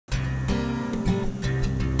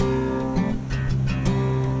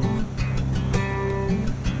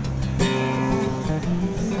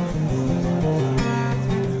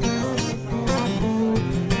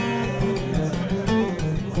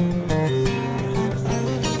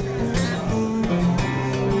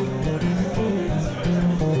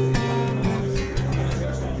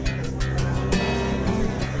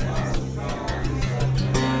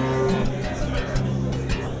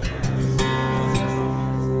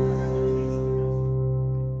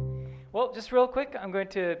Well, just real quick, I'm going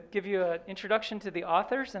to give you an introduction to the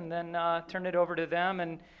authors and then turn it over to them,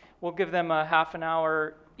 and we'll give them a half an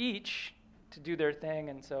hour each to do their thing,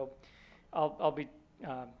 and so I'll be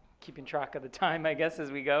keeping track of the time, I guess,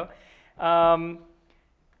 as we go.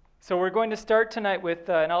 So we're going to start tonight with,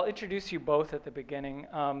 and I'll introduce you both at the beginning.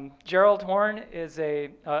 Gerald Horne is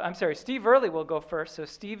Steve Early will go first. So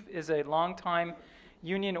Steve is a longtime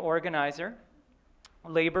union organizer,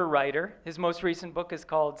 labor writer. His most recent book is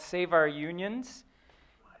called Save Our Unions,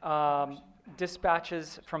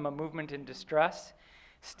 Dispatches from a Movement in Distress.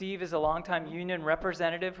 Steve is a longtime union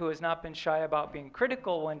representative who has not been shy about being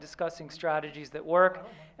critical when discussing strategies that work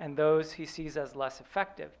and those he sees as less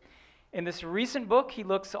effective. In this recent book, he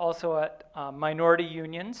looks also at minority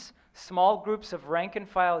unions, small groups of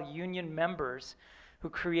rank-and-file union members who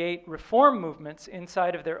create reform movements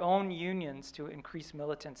inside of their own unions to increase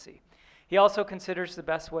militancy. He also considers the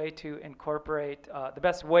best ways to incorporate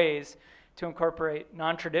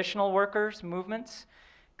non-traditional workers' movements,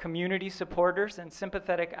 community supporters, and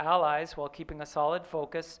sympathetic allies while keeping a solid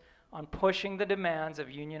focus on pushing the demands of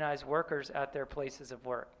unionized workers at their places of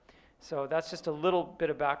work. So that's just a little bit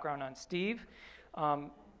of background on Steve.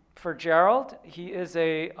 For Gerald, he is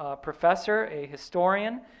a professor, a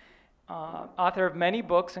historian, author of many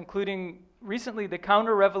books, including recently The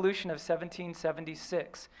Counter-Revolution of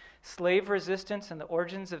 1776, Slave Resistance and the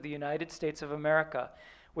Origins of the United States of America,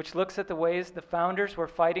 which looks at the ways the founders were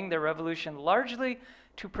fighting their revolution largely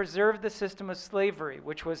to preserve the system of slavery,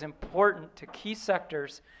 which was important to key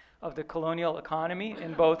sectors of the colonial economy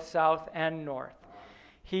in both South and North.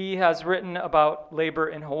 He has written about labor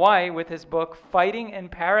in Hawaii with his book, Fighting in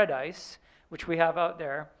Paradise, which we have out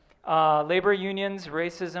there, Labor Unions,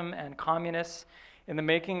 Racism, and Communists in the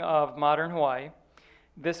Making of Modern Hawaii.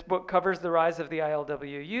 This book covers the rise of the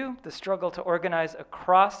ILWU, the struggle to organize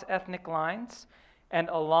across ethnic lines and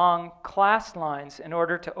along class lines in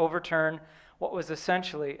order to overturn what was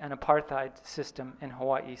essentially an apartheid system in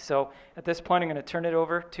Hawaii. So at this point, I'm going to turn it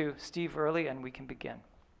over to Steve Early, and we can begin.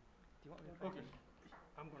 Okay.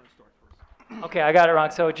 I'm going to start first. Okay, I got it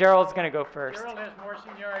wrong. So Gerald's going to go first. Gerald has more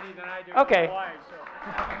seniority than I do. Okay. In Hawaii,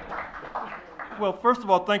 so. Well, first of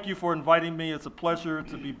all, thank you for inviting me. It's a pleasure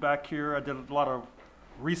to be back here. I did a lot of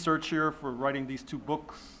research here for writing these two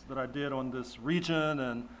books that I did on this region,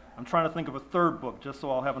 and I'm trying to think of a third book just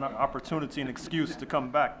so I'll have an opportunity and excuse to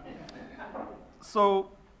come back.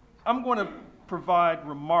 So I'm going to provide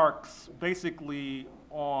remarks basically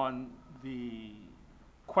on the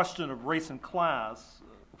question of race and class,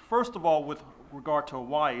 first of all with regard to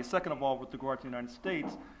Hawaii, second of all with regard to the United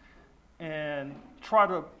States, and try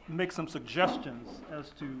to make some suggestions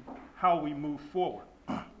as to how we move forward.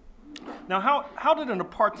 Now, how did an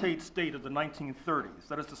apartheid state of the 1930s,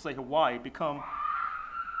 that is to say Hawaii, become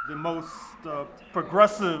the most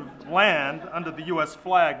progressive land under the U.S.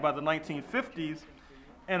 flag by the 1950s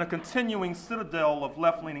and a continuing citadel of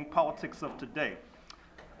left-leaning politics of today?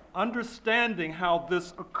 Understanding how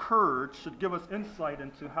this occurred should give us insight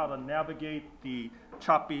into how to navigate the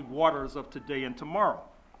choppy waters of today and tomorrow.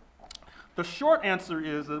 The short answer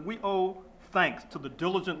is that we owe thanks to the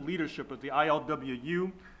diligent leadership of the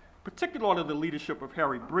ILWU, particularly the leadership of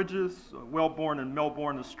Harry Bridges, well born in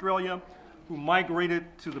Melbourne, Australia, who migrated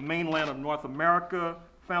to the mainland of North America,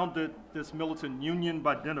 founded this militant union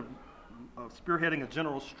by dint of spearheading a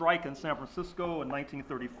general strike in San Francisco in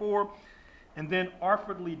 1934, and then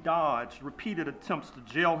artfully dodged repeated attempts to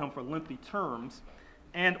jail him for lengthy terms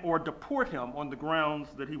and or deport him on the grounds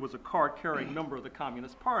that he was a card-carrying member of the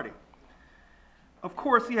Communist Party. Of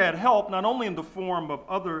course, he had help not only in the form of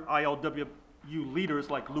other ILWU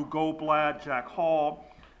leaders like Lou Goldblatt, Jack Hall,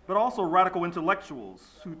 but also radical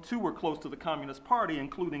intellectuals who too were close to the Communist Party,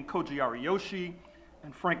 including Koji Ariyoshi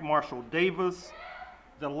and Frank Marshall Davis.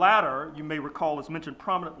 The latter, you may recall, is mentioned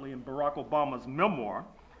prominently in Barack Obama's memoir,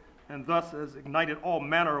 and thus has ignited all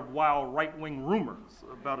manner of wild right-wing rumors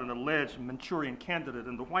about an alleged Manchurian candidate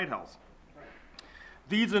in the White House.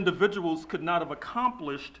 These individuals could not have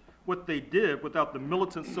accomplished what they did without the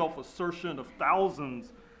militant self-assertion of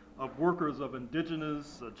thousands of workers of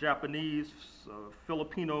indigenous, Japanese,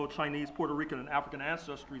 Filipino, Chinese, Puerto Rican, and African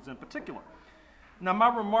ancestries in particular. Now,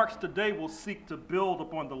 my remarks today will seek to build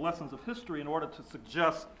upon the lessons of history in order to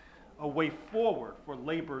suggest a way forward for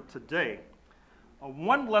labor today.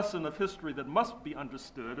 One lesson of history that must be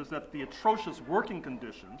understood is that the atrocious working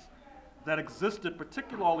conditions that existed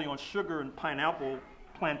particularly on sugar and pineapple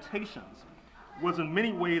plantations was in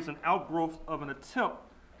many ways an outgrowth of an attempt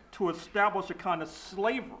to establish a kind of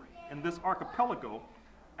slavery in this archipelago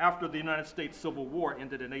after the United States Civil War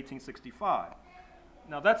ended in 1865.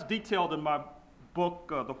 Now, that's detailed in my book,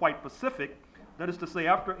 The White Pacific, That is to say,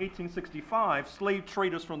 after 1865, slave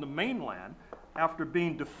traders from the mainland, after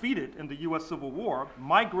being defeated in the U.S. Civil War,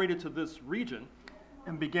 migrated to this region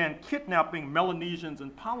and began kidnapping Melanesians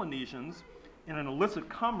and Polynesians in an illicit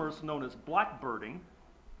commerce known as blackbirding,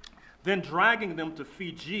 then dragging them to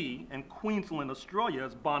Fiji and Queensland, Australia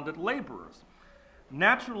as bonded laborers.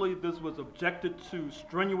 Naturally, this was objected to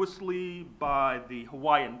strenuously by the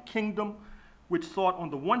Hawaiian Kingdom, which sought on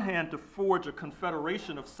the one hand to forge a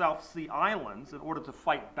confederation of South Sea islands in order to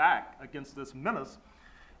fight back against this menace,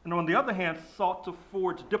 and on the other hand sought to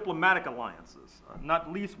forge diplomatic alliances, not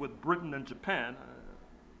least with Britain and Japan.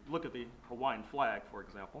 Look at the Hawaiian flag, for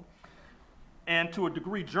example, and to a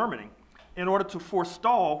degree Germany, in order to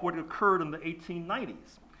forestall what occurred in the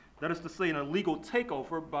 1890s. That is to say, an illegal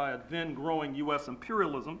takeover by a then growing U.S.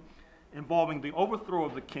 imperialism involving the overthrow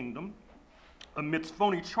of the kingdom amidst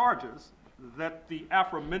phony charges that the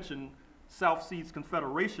aforementioned South Seas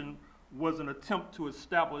Confederation was an attempt to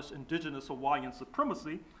establish indigenous Hawaiian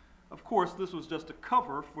supremacy. Of course, this was just a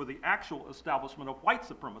cover for the actual establishment of white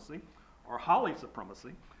supremacy, or Hale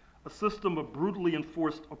supremacy, a system of brutally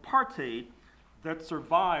enforced apartheid that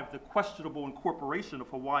survived the questionable incorporation of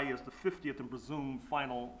Hawaii as the 50th and presumed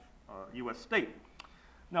final U.S. state.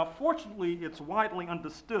 Now, fortunately, it's widely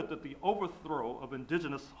understood that the overthrow of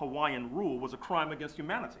indigenous Hawaiian rule was a crime against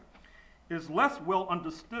humanity. It is less well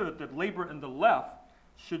understood that labor and the left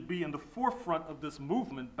should be in the forefront of this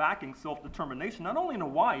movement backing self-determination, not only in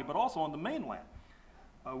Hawaii, but also on the mainland.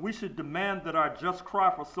 We should demand that our just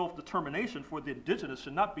cry for self-determination for the indigenous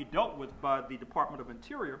should not be dealt with by the Department of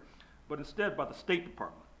Interior, but instead by the State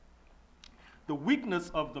Department. The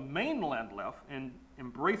weakness of the mainland left in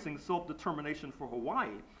embracing self-determination for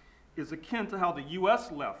Hawaii is akin to how the U.S.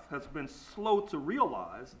 left has been slow to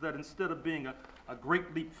realize that instead of being a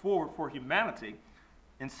great leap forward for humanity,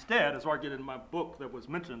 instead, as argued in my book that was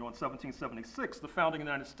mentioned on 1776, the founding of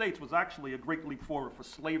the United States was actually a great leap forward for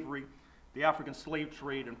slavery, the African slave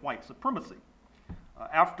trade, and white supremacy.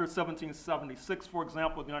 After 1776, for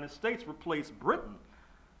example, the United States replaced Britain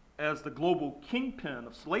as the global kingpin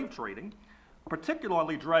of slave trading,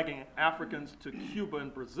 particularly dragging Africans to Cuba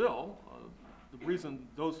and Brazil. The reason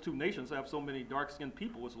those two nations have so many dark-skinned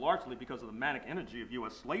people is largely because of the manic energy of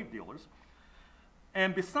U.S. slave dealers.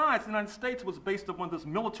 And besides, the United States was based upon this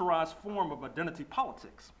militarized form of identity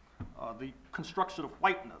politics, the construction of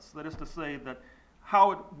whiteness. That is to say that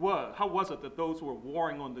how was it that those who were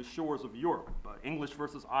warring on the shores of Europe, English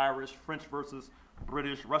versus Irish, French versus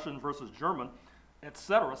British, Russian versus German,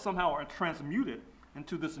 etc., somehow are transmuted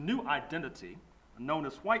into this new identity known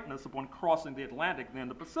as whiteness upon crossing the Atlantic and then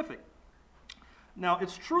the Pacific. Now,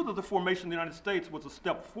 it's true that the formation of the United States was a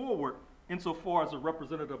step forward insofar as it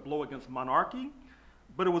represented a blow against monarchy,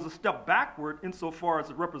 but it was a step backward insofar as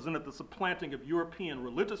it represented the supplanting of European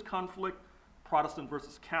religious conflict, Protestant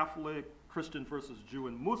versus Catholic, Christian versus Jew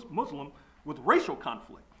and Muslim, with racial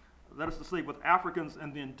conflict. That is to say, with Africans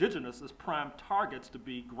and the indigenous as prime targets to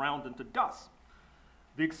be ground into dust.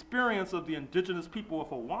 The experience of the indigenous people of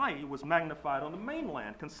Hawaii was magnified on the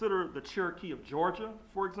mainland. Consider the Cherokee of Georgia,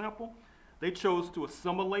 for example. They chose to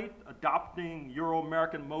assimilate, adopting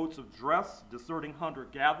Euro-American modes of dress, deserting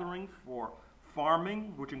hunter-gathering for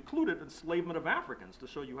farming, which included enslavement of Africans, to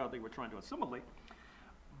show you how they were trying to assimilate.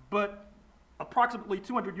 But approximately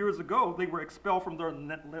 200 years ago, they were expelled from their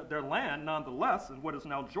land, nonetheless, in what is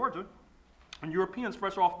now Georgia, and Europeans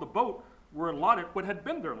fresh off the boat were allotted what had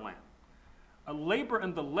been their land. Labor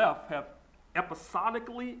and the left have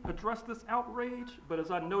episodically addressed this outrage, but as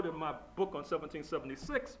I noted in my book on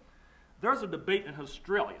 1776, there's a debate in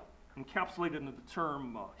Australia, encapsulated in the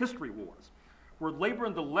term history wars, where labor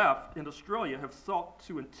and the left in Australia have sought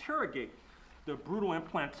to interrogate the brutal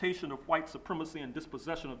implantation of white supremacy and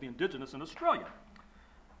dispossession of the indigenous in Australia.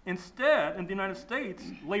 Instead, in the United States,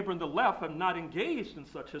 labor and the left have not engaged in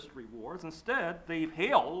such history wars. Instead, they've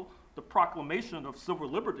hailed the proclamation of civil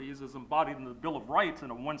liberties as embodied in the Bill of Rights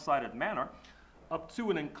in a one-sided manner, up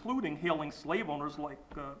to and including hailing slave owners like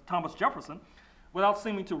Thomas Jefferson, without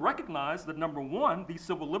seeming to recognize that, number one, these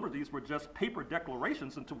civil liberties were just paper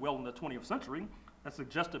declarations until well in the 20th century, as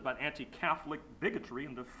suggested by anti-Catholic bigotry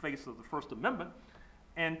in the face of the First Amendment,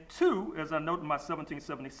 and two, as I note in my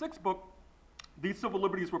 1776 book, these civil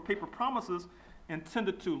liberties were paper promises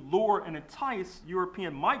intended to lure and entice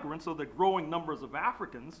European migrants so that growing numbers of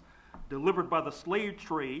Africans delivered by the slave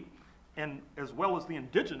trade and as well as the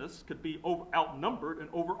indigenous could be outnumbered and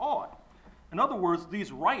overawed. In other words,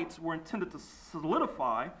 these rights were intended to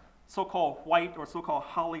solidify so-called white or so-called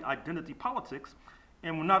Hale identity politics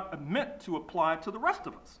and were not meant to apply to the rest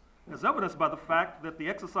of us, as evidenced by the fact that the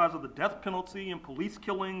exercise of the death penalty and police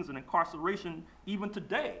killings and incarceration even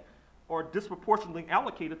today are disproportionately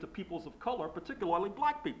allocated to peoples of color, particularly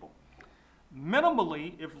black people.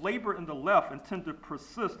 Minimally, if labor and the left intend to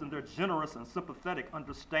persist in their generous and sympathetic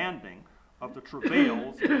understanding of the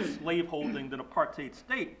travails of slaveholding and apartheid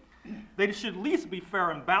state, they should at least be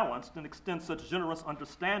fair and balanced and extend such generous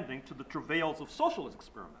understanding to the travails of socialist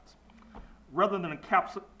experiments, rather than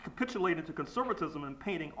capitulating to conservatism and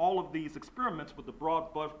painting all of these experiments with the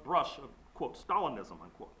broad brush of, quote, Stalinism,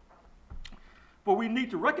 unquote. But we need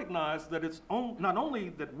to recognize that it's not only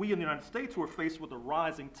that we in the United States who are faced with a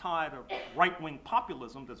rising tide of right-wing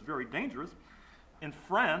populism that's very dangerous. In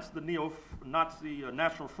France, the neo-Nazi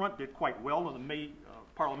National Front did quite well in the May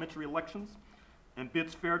parliamentary elections and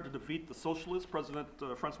bids fair to defeat the socialist President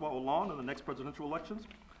Francois Hollande in the next presidential elections.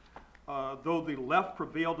 Though the left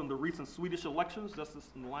prevailed in the recent Swedish elections just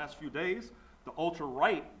in the last few days, the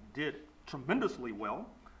ultra-right did tremendously well.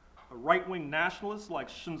 Right-wing nationalists like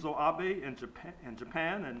Shinzo Abe in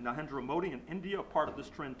Japan and Narendra Modi in India are part of this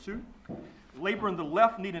trend too. Labor and the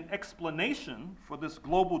left need an explanation for this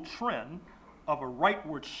global trend of a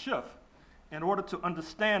rightward shift in order to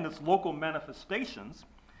understand its local manifestations.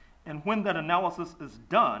 And when that analysis is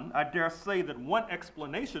done, I dare say that one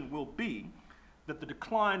explanation will be that the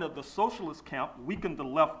decline of the socialist camp weakened the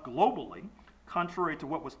left globally, contrary to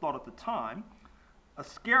what was thought at the time. A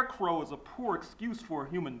scarecrow is a poor excuse for a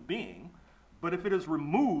human being, but if it is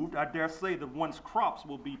removed, I dare say that one's crops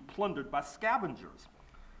will be plundered by scavengers.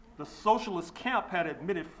 The socialist camp had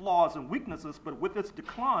admitted flaws and weaknesses, but with its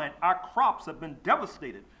decline, our crops have been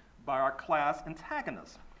devastated by our class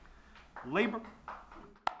antagonists. Labor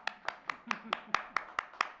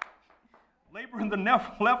and the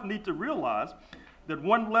left need to realize that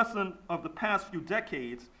one lesson of the past few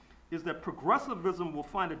decades is that progressivism will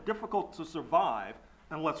find it difficult to survive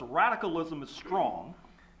unless radicalism is strong,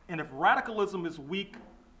 and if radicalism is weak,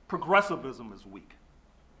 progressivism is weak.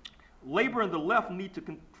 Labor and the left need to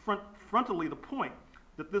confront frontally the point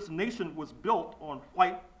that this nation was built on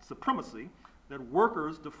white supremacy, that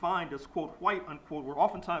workers defined as, quote, white, unquote, were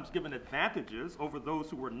oftentimes given advantages over those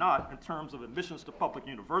who were not in terms of admissions to public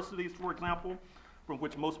universities, for example, from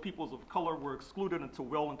which most peoples of color were excluded until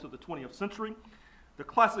well into the 20th century. The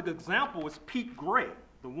classic example is Pete Gray,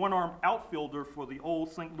 the one-armed outfielder for the old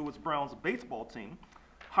St. Louis Browns baseball team,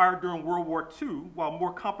 hired during World War II while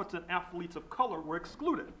more competent athletes of color were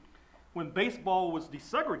excluded. When baseball was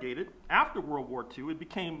desegregated after World War II, it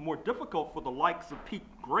became more difficult for the likes of Pete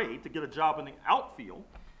Gray to get a job in the outfield,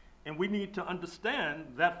 and we need to understand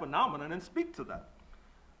that phenomenon and speak to that.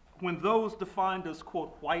 When those defined as,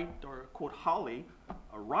 quote, white or, quote, Holly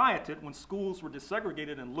rioted when schools were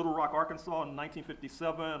desegregated in Little Rock, Arkansas in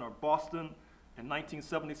 1957 or Boston in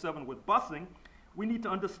 1977 with busing, we need to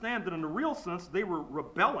understand that in the real sense, they were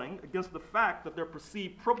rebelling against the fact that their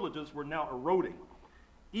perceived privileges were now eroding.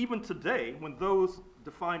 Even today, when those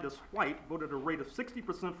defined as white voted at a rate of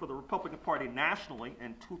 60% for the Republican Party nationally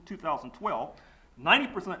in 2012,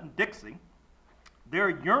 90% in Dixie,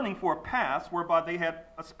 they're yearning for a past whereby they had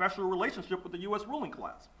a special relationship with the U.S. ruling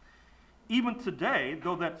class. Even today,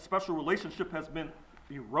 though that special relationship has been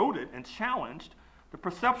eroded and challenged, the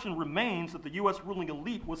perception remains that the U.S. ruling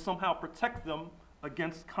elite will somehow protect them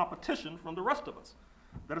against competition from the rest of us.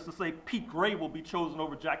 That is to say, Pete Gray will be chosen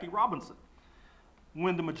over Jackie Robinson.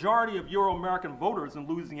 When the majority of Euro-American voters in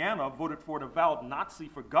Louisiana voted for an avowed Nazi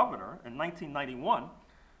for governor in 1991,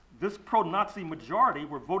 this pro-Nazi majority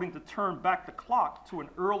were voting to turn back the clock to an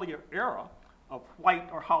earlier era of white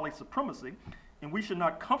or Holly supremacy, and we should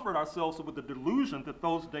not comfort ourselves with the delusion that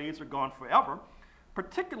those days are gone forever,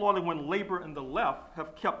 particularly when labor and the left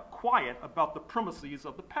have kept quiet about the premises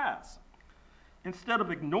of the past. Instead of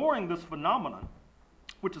ignoring this phenomenon,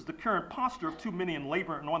 which is the current posture of too many in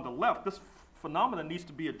labor and on the left, this phenomenon needs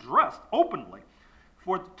to be addressed openly.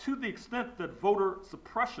 For to the extent that voter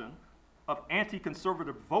suppression of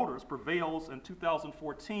anti-conservative voters prevails in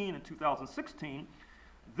 2014 and 2016,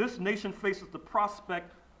 this nation faces the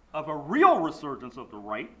prospect of a real resurgence of the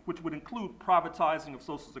right, which would include privatizing of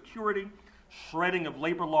Social Security, shredding of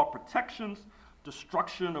labor law protections,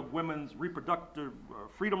 destruction of women's reproductive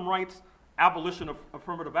freedom rights, abolition of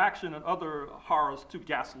affirmative action, and other horrors too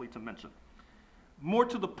ghastly to mention. More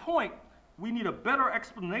to the point, we need a better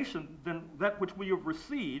explanation than that which we have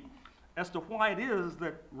received as to why it is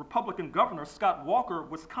that Republican Governor Scott Walker of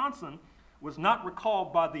Wisconsin was not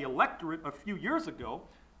recalled by the electorate a few years ago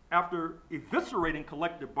after eviscerating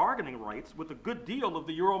collective bargaining rights with a good deal of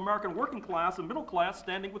the Euro-American working class and middle class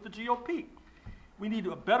standing with the GOP. We need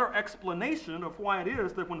a better explanation of why it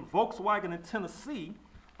is that when Volkswagen in Tennessee,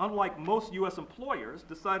 unlike most US employers,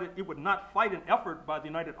 decided it would not fight an effort by the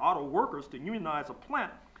United Auto Workers to unionize a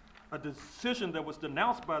plant, a decision that was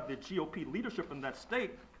denounced by the GOP leadership in that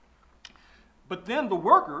state. But then the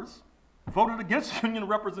workers voted against union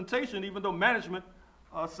representation, even though management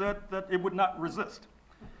said that it would not resist.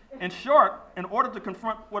 In short, in order to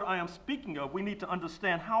confront what I am speaking of, we need to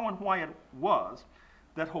understand how and why it was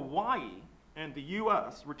that Hawaii and the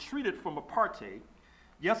U.S. retreated from apartheid.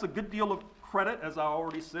 Yes, a good deal of credit, as I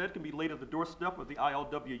already said, can be laid at the doorstep of the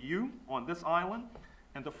ILWU on this island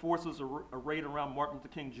and the forces arrayed around Martin Luther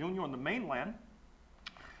King Jr. on the mainland.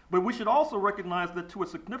 But we should also recognize that to a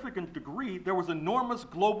significant degree, there was enormous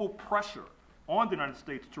global pressure on the United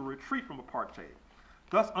States to retreat from apartheid.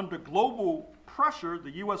 Thus, under global pressure,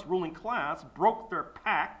 the U.S. ruling class broke their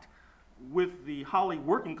pact with the Hali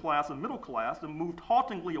working class and middle class and moved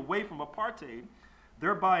haltingly away from apartheid,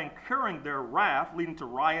 thereby incurring their wrath, leading to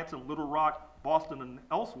riots in Little Rock, Boston, and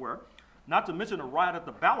elsewhere, not to mention a riot at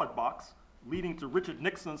the ballot box, leading to Richard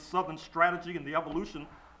Nixon's Southern strategy and the evolution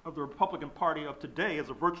of the Republican Party of today as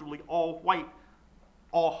a virtually all-white,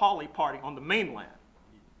 all-Hali party on the mainland.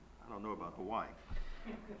 I don't know about Hawaii.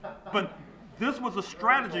 But this was a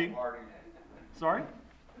strategy, sorry?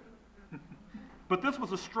 But this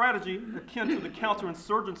was a strategy akin to the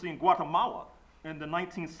counterinsurgency in Guatemala in the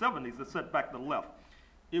 1970s that set back the left.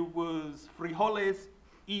 It was frijoles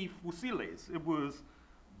y fusiles. It was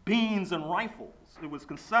beans and rifles. It was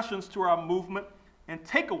concessions to our movement and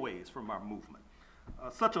takeaways from our movement.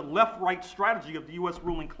 Such a left-right strategy of the U.S.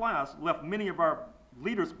 ruling class left many of our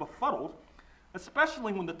leaders befuddled,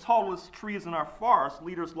 especially when the tallest trees in our forest,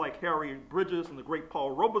 leaders like Harry Bridges and the great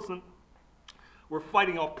Paul Robeson, were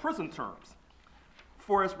fighting off prison terms.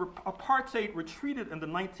 For as apartheid retreated in the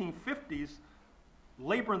 1950s,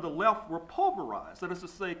 labor and the left were pulverized. That is to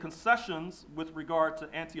say, concessions with regard to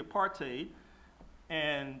anti-apartheid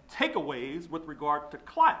and takeaways with regard to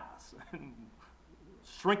class, and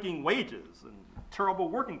shrinking wages and terrible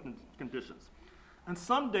working conditions. And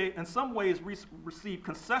in some ways, received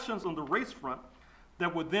concessions on the race front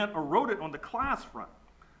that were then eroded on the class front.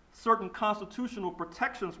 Certain constitutional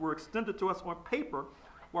protections were extended to us on paper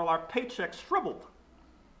while our paychecks shriveled.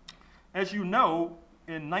 As you know,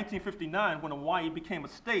 in 1959, when Hawaii became a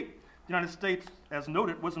state, the United States, as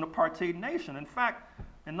noted, was an apartheid nation. In fact,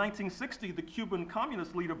 in 1960, the Cuban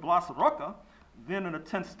communist leader Blas Roca, then in a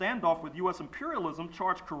tense standoff with U.S. imperialism,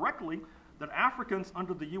 charged correctly that Africans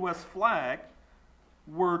under the U.S. flag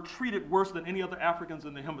were treated worse than any other Africans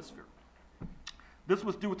in the hemisphere. This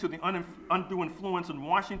was due to the undue influence in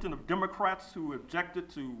Washington of Democrats who objected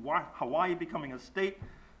to Hawaii becoming a state,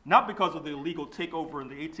 not because of the illegal takeover in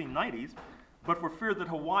the 1890s, but for fear that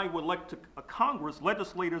Hawaii would elect to a Congress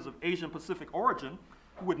legislators of Asian Pacific origin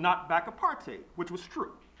who would not back apartheid, which was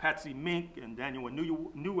true. Patsy Mink and Daniel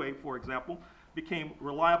Inouye, for example, became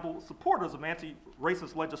reliable supporters of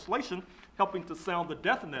anti-racist legislation, helping to sound the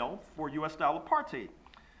death knell for U.S.-style apartheid.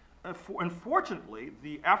 Unfortunately,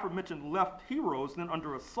 the aforementioned left heroes then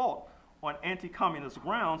under assault on anti-communist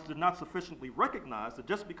grounds did not sufficiently recognize that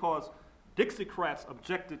just because Dixiecrats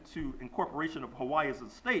objected to incorporation of Hawaii as a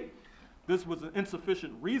state, this was an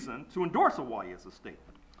insufficient reason to endorse Hawaii as a state.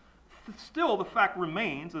 Still, the fact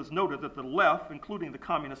remains, as noted, that the left, including the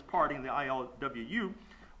Communist Party and the ILWU,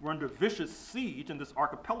 were under vicious siege in this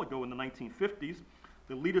archipelago in the 1950s.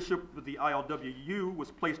 The leadership of the ILWU was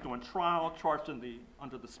placed on trial, charged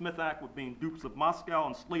under the Smith Act with being dupes of Moscow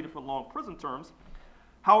and slated for long prison terms.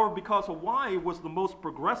 However, because Hawaii was the most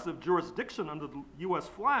progressive jurisdiction under the U.S.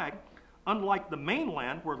 flag, unlike the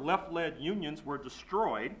mainland where left-led unions were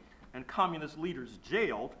destroyed and communist leaders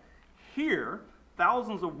jailed, here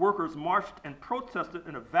thousands of workers marched and protested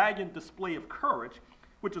in a valiant display of courage,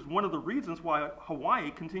 which is one of the reasons why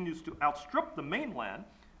Hawaii continues to outstrip the mainland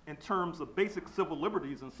in terms of basic civil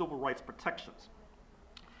liberties and civil rights protections.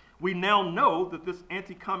 We now know that this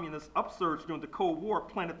anti-communist upsurge during the Cold War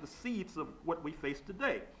planted the seeds of what we face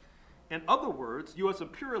today. In other words, U.S.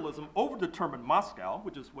 imperialism overdetermined Moscow,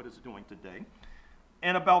 which is what it's doing today,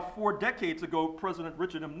 and about 4 decades ago, President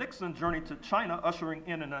Richard M. Nixon journeyed to China, ushering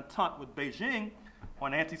in an entente with Beijing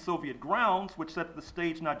on anti-Soviet grounds, which set the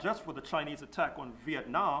stage not just for the Chinese attack on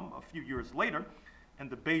Vietnam a few years later, and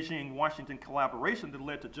the Beijing-Washington collaboration that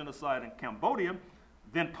led to genocide in Cambodia,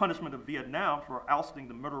 then punishment of Vietnam for ousting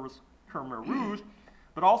the murderous Khmer Rouge,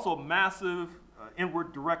 but also massive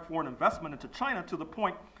inward direct foreign investment into China to the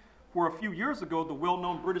point where a few years ago, the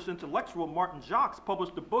well-known British intellectual Martin Jacques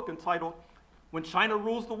published a book entitled When China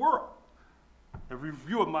Rules the World. A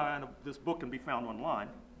review of mine of this book can be found online.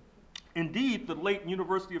 Indeed, the late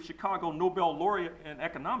University of Chicago Nobel laureate in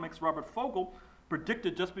economics, Robert Fogel,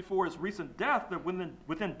 predicted just before his recent death that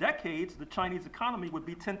within decades, the Chinese economy would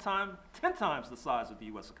be 10 times the size of the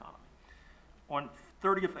U.S. economy. On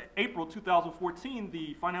 30th April 2014,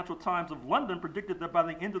 the Financial Times of London predicted that by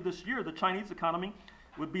the end of this year, the Chinese economy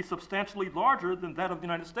would be substantially larger than that of the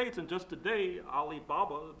United States. And just today,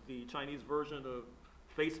 Alibaba, the Chinese version of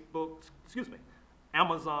Facebook,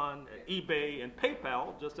 Amazon, eBay, and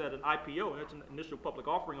PayPal just had an IPO, and it's an initial public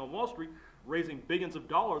offering on Wall Street, raising billions of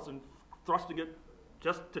dollars and thrusting it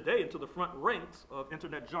just today into the front ranks of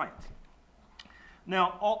internet giants.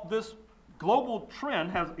 Now, this global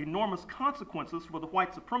trend has enormous consequences for the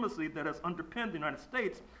white supremacy that has underpinned the United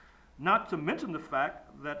States, not to mention the fact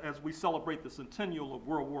that as we celebrate the centennial of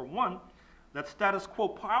World War I, that status quo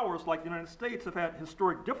powers like the United States have had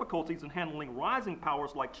historic difficulties in handling rising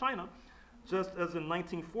powers like China, just as in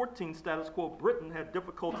 1914, status quo Britain had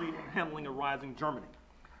difficulty in handling a rising Germany.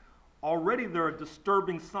 Already there are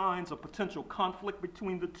disturbing signs of potential conflict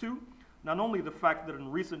between the two. Not only the fact that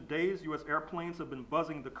in recent days, U.S. airplanes have been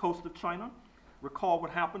buzzing the coast of China. Recall what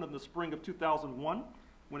happened in the spring of 2001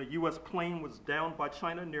 when a U.S. plane was downed by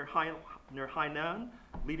China near Hainan,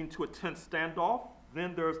 leading to a tense standoff.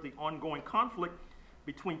 Then there's the ongoing conflict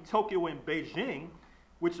between Tokyo and Beijing,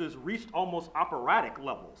 which has reached almost operatic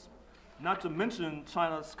levels. Not to mention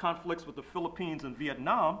China's conflicts with the Philippines and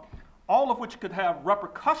Vietnam, all of which could have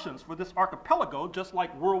repercussions for this archipelago, just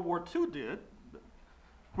like World War II did,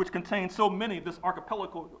 which contains so many, this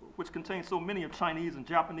archipelago, which contains so many of Chinese and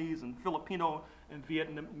Japanese and Filipino and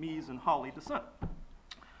Vietnamese and Hali descent.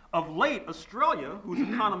 Of late, Australia, whose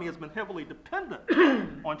economy has been heavily dependent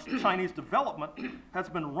on Chinese development, has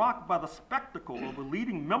been rocked by the spectacle of a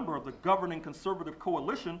leading member of the governing conservative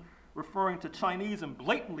coalition referring to Chinese in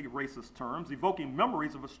blatantly racist terms, evoking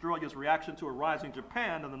memories of Australia's reaction to a rising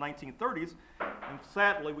Japan in the 1930s, and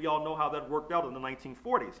sadly, we all know how that worked out in the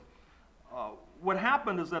 1940s. What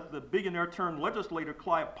happened is that the billionaire-turned-legislator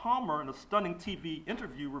Clive Palmer, in a stunning TV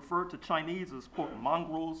interview, referred to Chinese as, quote,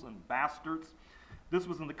 mongrels and bastards. This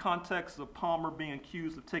was in the context of Palmer being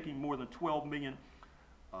accused of taking more than $12 million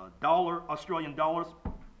Australian dollars.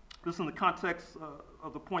 This is in the context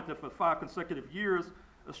of the point that for 5 consecutive years,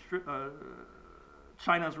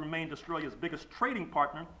 China has remained Australia's biggest trading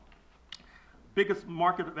partner, biggest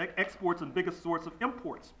market of exports, and biggest source of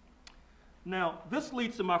imports. Now, this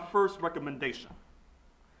leads to my first recommendation.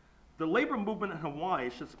 The labor movement in Hawaii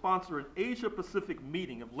should sponsor an Asia-Pacific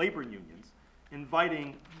meeting of labor unions,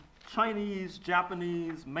 inviting Chinese,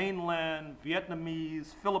 Japanese, mainland,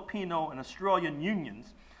 Vietnamese, Filipino, and Australian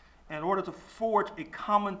unions in order to forge a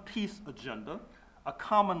common peace agenda, a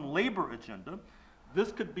common labor agenda.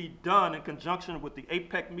 This could be done in conjunction with the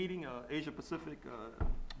APEC meeting, Asia-Pacific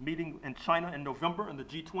meeting in China in November, and the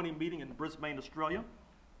G20 meeting in Brisbane, Australia,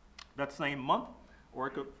 that same month. Or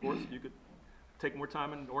it could, of course, you could take more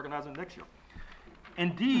time and organize it next year.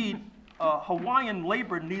 Indeed, Hawaiian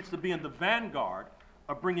labor needs to be in the vanguard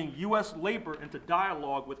of bringing U.S. labor into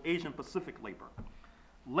dialogue with Asian Pacific labor.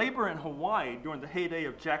 Labor in Hawaii during the heyday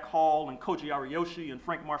of Jack Hall and Koji Ariyoshi and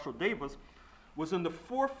Frank Marshall Davis was in the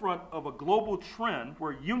forefront of a global trend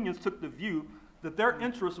where unions took the view that their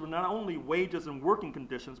interests were not only wages and working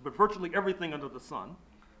conditions, but virtually everything under the sun,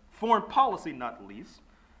 foreign policy not least,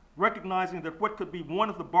 recognizing that what could be won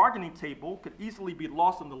at the bargaining table could easily be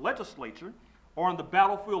lost in the legislature or on the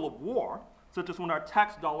battlefield of war, such as when our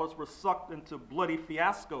tax dollars were sucked into bloody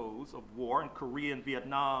fiascos of war in Korea and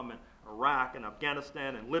Vietnam and Iraq and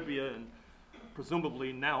Afghanistan and Libya and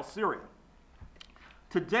presumably now Syria.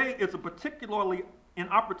 Today is a particularly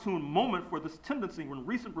inopportune moment for this tendency when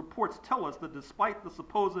recent reports tell us that despite the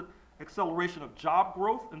supposed acceleration of job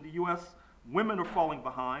growth in the U.S., women are falling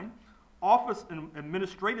behind. Office and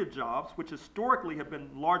administrative jobs, which historically have been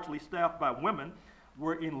largely staffed by women,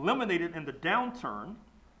 were eliminated in the downturn,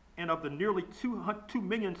 and of the nearly 2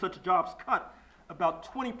 million such jobs cut,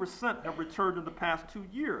 about 20% have returned in the past 2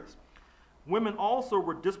 years. Women also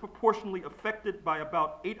were disproportionately affected by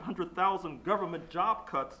about 800,000 government job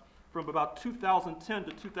cuts from about 2010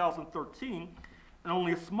 to 2013, and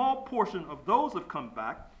only a small portion of those have come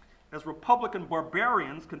back as Republican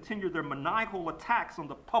barbarians continue their maniacal attacks on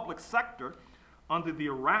the public sector under the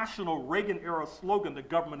irrational Reagan-era slogan, "The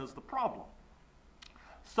government is the problem."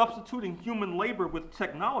 Substituting human labor with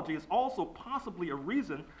technology is also possibly a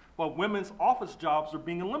reason why women's office jobs are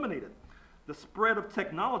being eliminated. The spread of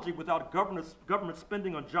technology without government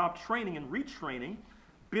spending on job training and retraining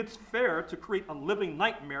bids fair to create a living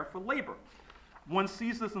nightmare for labor. One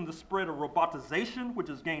sees this in the spread of robotization, which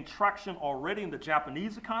has gained traction already in the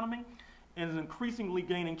Japanese economy and is increasingly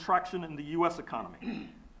gaining traction in the US economy.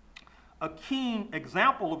 A keen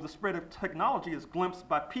example of the spread of technology is glimpsed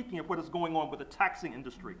by peeking at what is going on with the taxi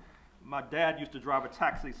industry. My dad used to drive a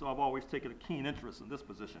taxi, so I've always taken a keen interest in this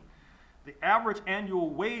position. The average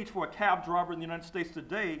annual wage for a cab driver in the United States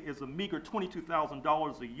today is a meager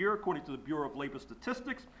 $22,000 a year, according to the Bureau of Labor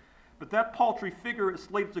Statistics. But that paltry figure is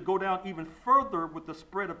slated to go down even further with the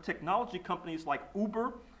spread of technology companies like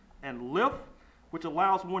Uber and Lyft, which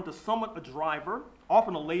allows one to summon a driver,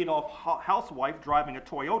 often a laid-off housewife driving a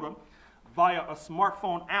Toyota, via a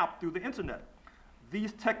smartphone app through the internet.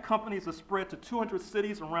 These tech companies are spread to 200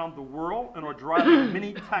 cities around the world and are driving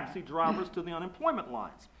many taxi drivers to the unemployment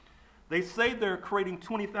lines. They say they're creating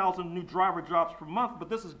 20,000 new driver jobs per month, but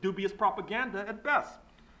this is dubious propaganda at best.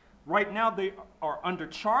 Right now, they are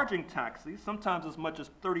undercharging taxis, sometimes as much as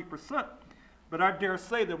 30%, but I dare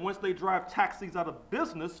say that once they drive taxis out of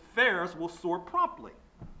business, fares will soar promptly.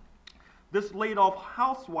 This laid-off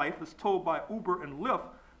housewife is told by Uber and Lyft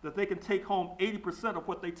that they can take home 80% of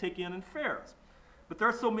what they take in fares. But there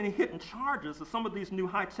are so many hidden charges that some of these new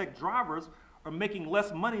high-tech drivers are making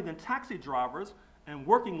less money than taxi drivers and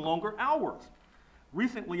working longer hours.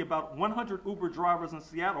 Recently, about 100 Uber drivers in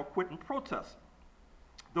Seattle quit in protest.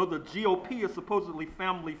 Though the GOP is supposedly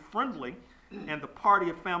family-friendly and the party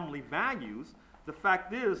of family values, the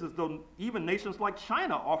fact is though even nations like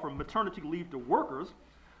China offer maternity leave to workers,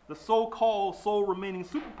 the so-called sole remaining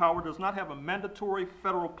superpower does not have a mandatory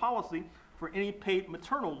federal policy for any paid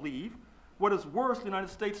maternal leave. What is worse, the United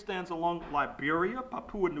States stands along Liberia,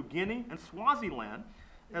 Papua New Guinea, and Swaziland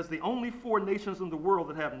as the only 4 nations in the world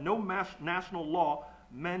that have no national law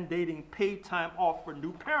mandating paid time off for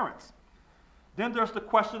new parents. Then there's the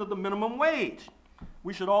question of the minimum wage.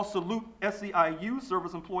 We should all salute SEIU,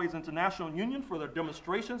 Service Employees International Union, for their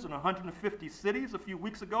demonstrations in 150 cities a few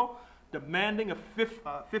weeks ago, demanding a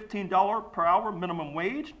 $15 per hour minimum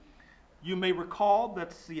wage. You may recall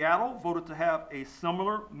that Seattle voted to have a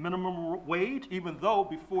similar minimum wage, even though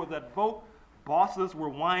before that vote, bosses were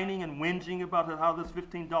whining and whinging about how this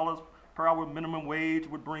 $15 per hour minimum wage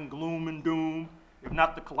would bring gloom and doom, if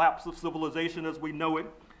not the collapse of civilization as we know it.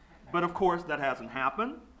 But of course, that hasn't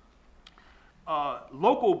happened.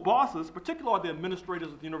 Local bosses, particularly the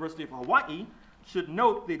administrators at the University of Hawaii, should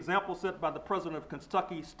note the example set by the president of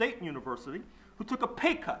Kentucky State University, who took a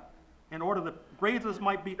pay cut in order that raises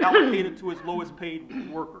might be allocated to his lowest paid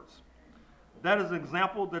workers. That is an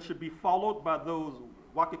example that should be followed by those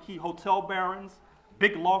Waikiki hotel barons,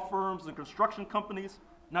 big law firms and construction companies,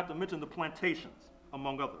 not to mention the plantations,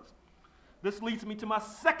 among others. This leads me to my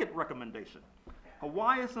second recommendation.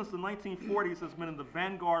 Hawaii, since the 1940s, has been in the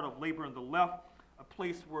vanguard of labor and the left, a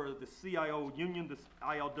place where the CIO union, this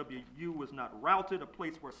ILWU, was not routed, a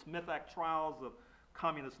place where Smith Act trials of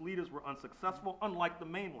communist leaders were unsuccessful, unlike the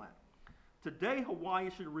mainland. Today, Hawaii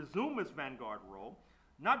should resume its vanguard role,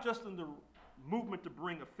 not just in the movement to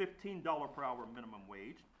bring a $15 per hour minimum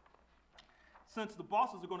wage. Since the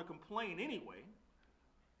bosses are going to complain anyway,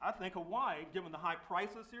 I think Hawaii, given the high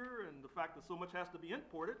prices here and the fact that so much has to be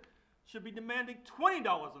imported, should be demanding $20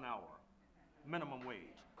 an hour minimum wage,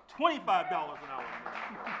 $25 an hour minimum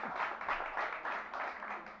wage.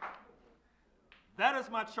 That is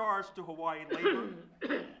my charge to Hawaii labor.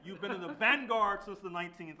 You've been in the vanguard since the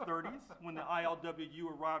 1930s when the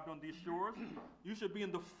ILWU arrived on these shores. You should be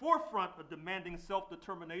in the forefront of demanding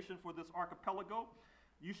self-determination for this archipelago.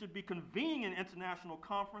 You should be convening an international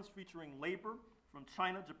conference featuring labor from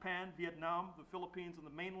China, Japan, Vietnam, the Philippines, and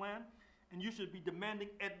the mainland. And you should be demanding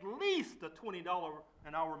at least a $20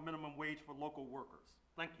 an hour minimum wage for local workers.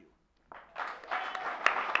 Thank you.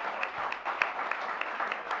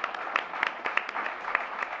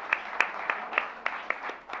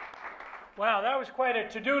 Wow, that was quite a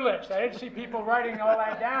to-do list. I didn't see people writing all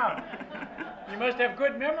that down. You must have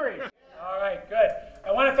good memories. All right, good.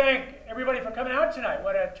 I want to thank everybody for coming out tonight.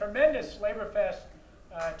 What a tremendous LaborFest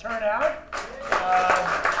turnout.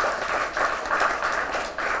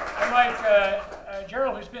 Unlike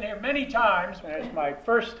Gerald, who's been here many times, and it's my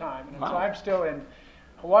first time, and so I'm still in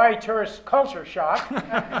Hawaii tourist culture shock.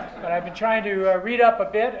 But I've been trying to read up a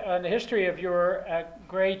bit on the history of your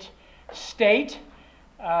great state.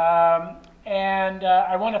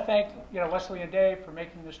 I want to thank Leslie and Dave for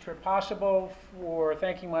making this trip possible, for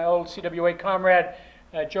thanking my old CWA comrade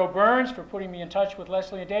Joe Burns for putting me in touch with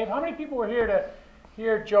Leslie and Dave. How many people were here to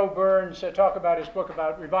hear Joe Burns talk about his book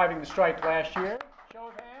about reviving the strike last year? Show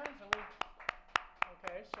of hands.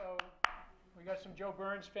 Okay, so we got some Joe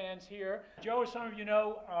Burns fans here. Joe, as some of you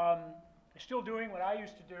know, is still doing what I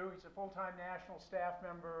used to do. He's a full-time national staff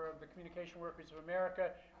member of the Communication Workers of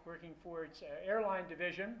America, working for its airline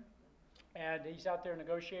division. And he's out there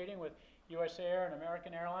negotiating with US Air and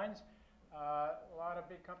American Airlines, a lot of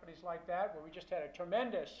big companies like that, where we just had a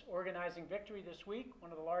tremendous organizing victory this week,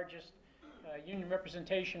 one of the largest union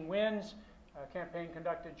representation wins campaign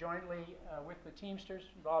conducted jointly with the Teamsters,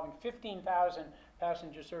 involving 15,000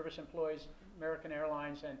 passenger service employees, American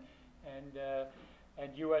Airlines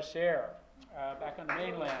and U.S. Air back on the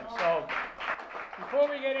mainland. So before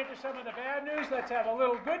we get into some of the bad news, let's have a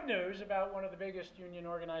little good news about one of the biggest union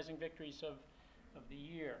organizing victories of the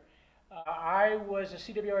year. I was a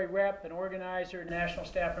CWA rep, an organizer, national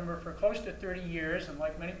staff member for close to 30 years, and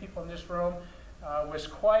like many people in this room, was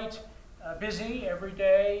quite busy every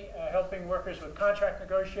day helping workers with contract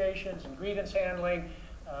negotiations and grievance handling,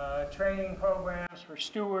 training programs for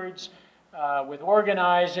stewards, with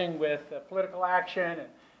organizing, with political action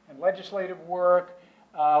and legislative work,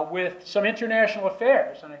 with some international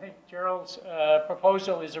affairs. And I think Gerald's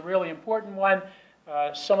proposal is a really important one.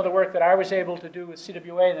 Some of the work that I was able to do with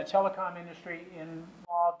CWA and the telecom industry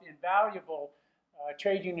involved invaluable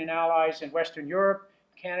trade union allies in Western Europe,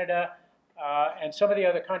 Canada, and some of the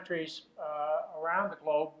other countries around the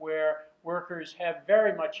globe where workers have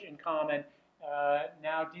very much in common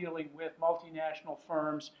now dealing with multinational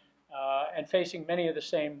firms and facing many of the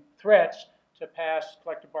same threats to past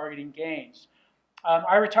collective bargaining gains.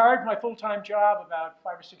 I retired from my full-time job about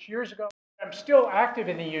 5 or 6 years ago. I'm still active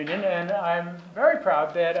in the union, and I'm very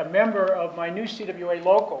proud that a member of my new CWA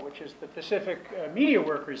local, which is the Pacific Media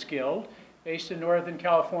Workers Guild, based in Northern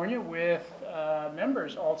California, with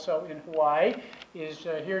members also in Hawaii, is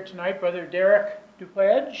here tonight. Brother Derek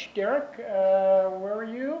Dupledge. Derek, where are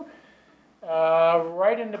you?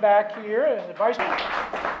 Right in the back here, the vice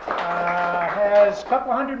has a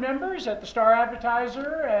couple hundred members at the Star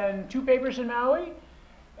Advertiser and 2 papers in Maui.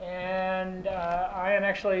 And I am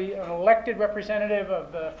actually an elected representative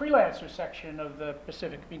of the freelancer section of the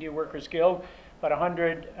Pacific Media Workers Guild, about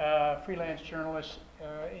 100 freelance journalists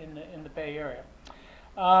in the Bay Area.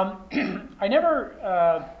 I never,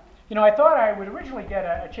 I thought I would originally get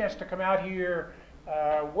a chance to come out here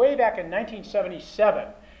way back in 1977.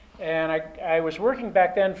 And I was working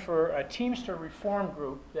back then for a Teamster reform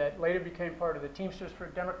group that later became part of the Teamsters for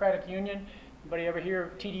Democratic Union. Anybody ever hear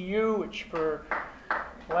of TDU, which for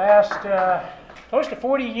the last close to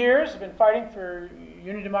 40 years has been fighting for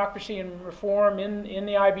union democracy and reform in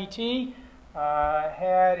the IBT.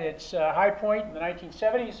 Had its high point in the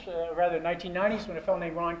 1970s, rather 1990s, when a fellow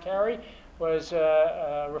named Ron Carey was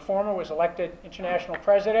a reformer, was elected international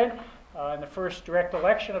president in the first direct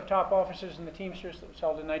election of top officers in the Teamsters that was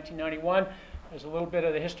held in 1991. There's a little bit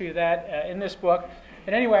of the history of that in this book.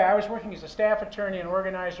 And anyway, I was working as a staff attorney and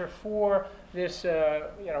organizer for this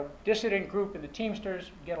dissident group in the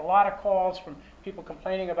Teamsters. We get a lot of calls from people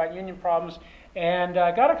complaining about union problems. And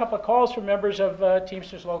I got a couple of calls from members of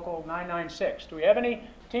Teamsters Local 996. Do we have any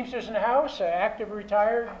Teamsters in the house, active or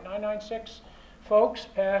retired 996 folks,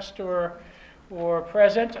 past or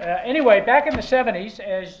present? Anyway, back in the 70s,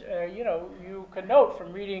 as you can note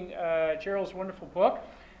from reading Gerald's wonderful book,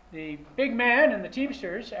 the big man in the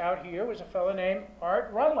Teamsters out here was a fellow named Art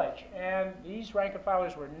Rutledge, and these rank and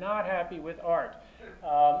filers were not happy with Art.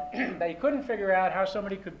 They couldn't figure out how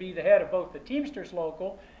somebody could be the head of both the Teamsters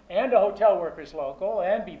Local and a hotel workers local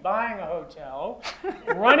and be buying a hotel,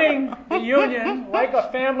 running the union like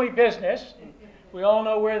a family business. We all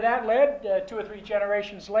know where that led 2 or 3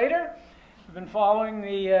 generations later. We've been following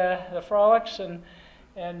the frolics and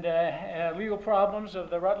legal problems of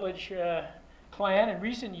the Rutledge clan in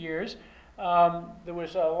recent years. There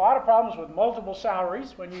was a lot of problems with multiple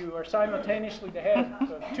salaries when you are simultaneously the head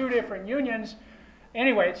of 2 different unions.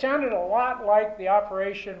 Anyway, it sounded a lot like the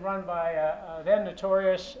operation run by a then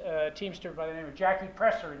notorious Teamster by the name of Jackie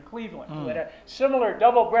Presser in Cleveland, who had a similar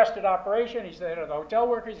double-breasted operation. He's the head of the hotel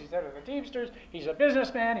workers, he's the head of the Teamsters, he's a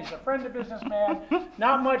businessman, he's a friend of businessman.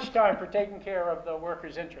 Not much time for taking care of the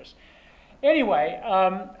workers' interests. Anyway,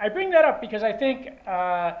 I bring that up because I think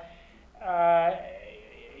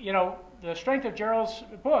the strength of Gerald's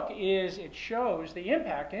book is it shows the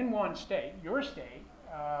impact in one state, your state,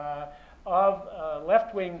 of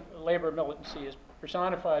left-wing labor militancy as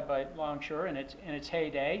personified by Longshore in its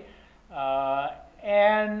heyday.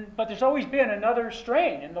 But there's always been another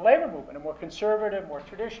strain in the labor movement, a more conservative, more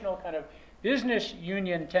traditional kind of business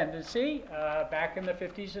union tendency back in the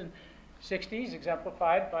 50s and 60s,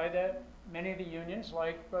 exemplified by many of the unions,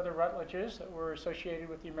 like Brother Rutledge's, that were associated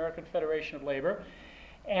with the American Federation of Labor.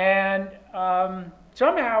 And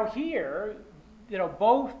somehow here,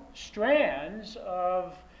 both strands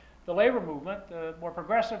of the labor movement, the more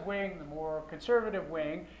progressive wing, the more conservative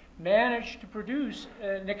wing, managed to produce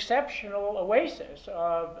an exceptional oasis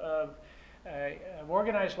of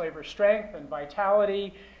organized labor strength and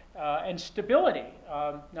vitality and stability.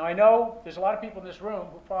 Now I know there's a lot of people in this room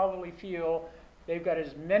who probably feel they've got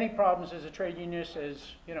as many problems as a trade unionist as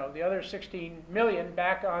the other 16 million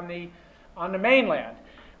back on the on the mainland.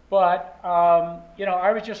 But, you know,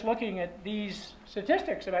 I was just looking at these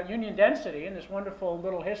statistics about union density in this wonderful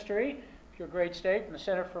little history, Your Great State, and the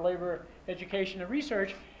Center for Labor Education and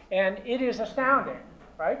Research, and it is astounding,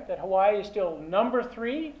 right, that Hawaii is still number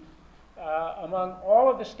 3 among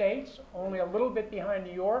all of the states, only a little bit behind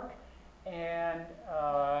New York and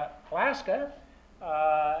Alaska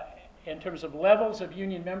in terms of levels of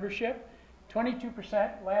union membership.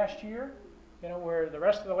 22% last year, you know, where the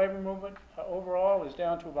rest of the labor movement overall is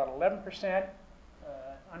down to about 11%,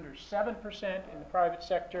 under 7% in the private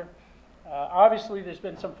sector. Obviously, there's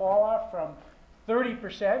been some fall off from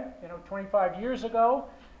 30%, you know, 25 years ago.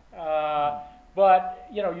 But,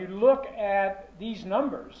 you know, you look at these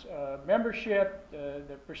numbers, membership,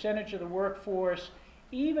 the percentage of the workforce,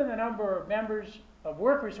 even the number of members of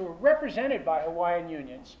workers who are represented by Hawaiian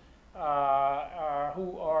unions, who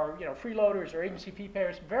are, you know, freeloaders or agency fee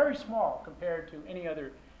payers, very small compared to any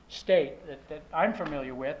other state that I'm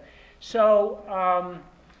familiar with. So,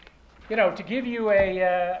 you know, to give you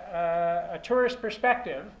a tourist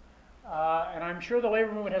perspective, and I'm sure the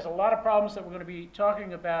labor movement has a lot of problems that we're going to be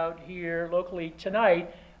talking about here locally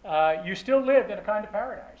tonight, you still live in a kind of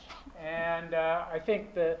paradise. And I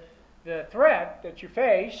think the threat that you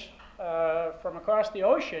face from across the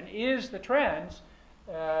ocean is the trends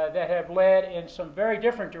that have led in some very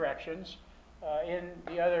different directions in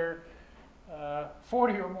the other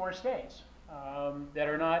 40 or more states that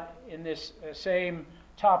are not in this same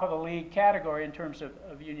top of the league category in terms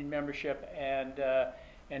of union membership and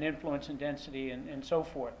influence and density and so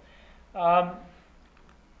forth.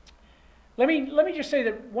 Let me just say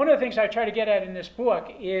that one of the things I try to get at in this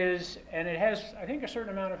book is, and it has, I think, a certain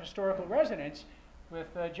amount of historical resonance with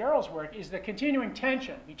Gerald's work, is the continuing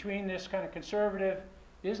tension between this kind of conservative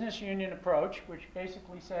business union approach, which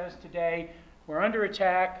basically says today we're under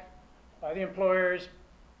attack by the employers,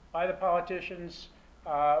 by the politicians.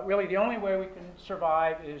 Really, the only way we can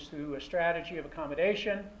survive is through a strategy of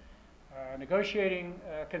accommodation, negotiating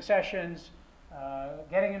concessions,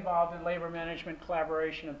 getting involved in labor management,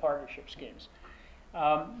 collaboration, and partnership schemes.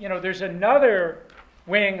 You know, there's another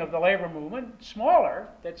wing of the labor movement, smaller,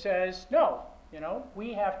 that says, no, you know,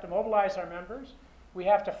 we have to mobilize our members. We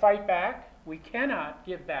have to fight back. We cannot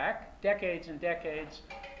give back decades and decades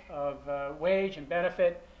of wage and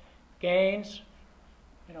benefit gains,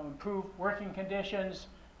 you know, improved working conditions,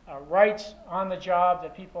 rights on the job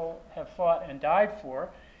that people have fought and died for.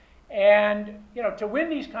 And, you know, to win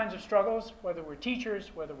these kinds of struggles, whether we're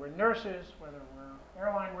teachers, whether we're nurses, whether we're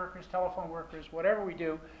airline workers, telephone workers, whatever we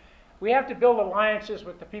do, we have to build alliances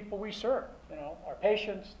with the people we serve. You know, our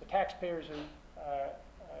patients, the taxpayers who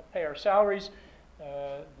pay our salaries,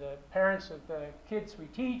 the parents of the kids we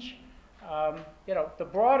teach, you know, the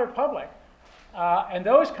broader public. And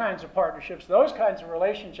those kinds of partnerships, those kinds of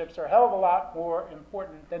relationships are a hell of a lot more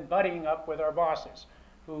important than buddying up with our bosses,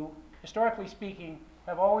 who, historically speaking,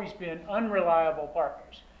 have always been unreliable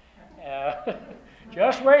partners.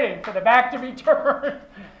 Just waiting for the back to be turned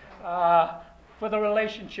for the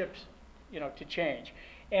relationships, you know, to change.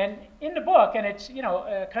 And in the book, and it's, you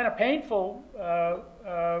know, kind of painful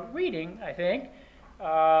reading, I think,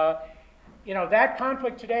 you know, that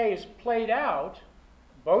conflict today is played out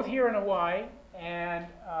both here in Hawaii and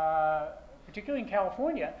particularly in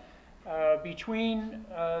California, between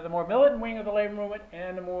the more militant wing of the labor movement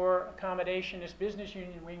and the more accommodationist business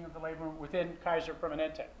union wing of the labor movement within Kaiser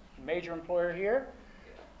Permanente. Major employer here.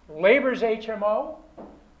 Labor's HMO,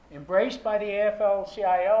 embraced by the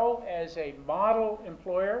AFL-CIO as a model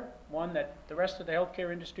employer, one that the rest of the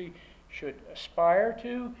healthcare industry should aspire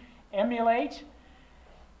to emulate.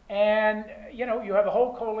 And, you know, you have a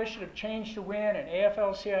whole coalition of Change to Win and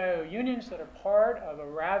AFL-CIO unions that are part of a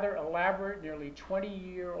rather elaborate, nearly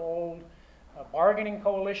 20-year-old bargaining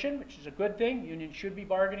coalition, which is a good thing. Unions should be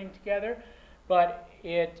bargaining together. But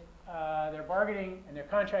their bargaining and their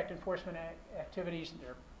contract enforcement activities,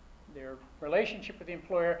 their relationship with the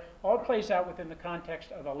employer, all plays out within the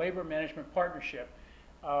context of a labor management partnership,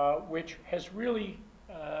 which has really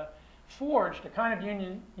forged a kind of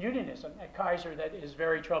unionism at Kaiser that is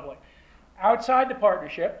very troubling. Outside the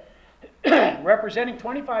partnership, representing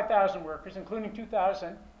 25,000 workers, including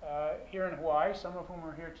 2,000 here in Hawaii, some of whom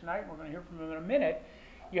are here tonight, we're going to hear from them in a minute,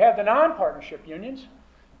 you have the non-partnership unions.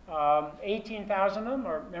 18,000 of them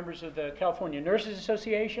are members of the California Nurses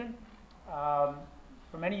Association.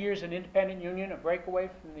 For many years, an independent union, a breakaway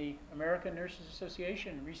from the American Nurses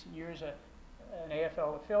Association, in recent years an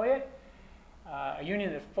AFL affiliate. A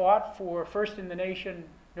union that fought for first in the nation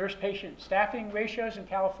nurse-patient staffing ratios in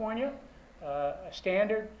California, a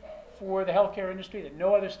standard for the healthcare industry that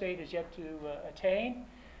no other state has yet to attain.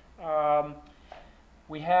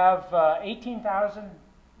 We have 18,000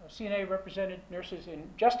 CNA represented nurses in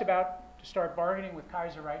just about to start bargaining with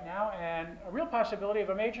Kaiser right now, and a real possibility of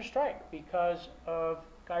a major strike because of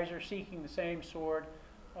Kaiser seeking the same sort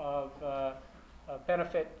of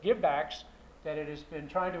benefit givebacks that it has been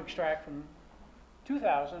trying to extract from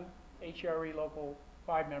 2,000 HRE Local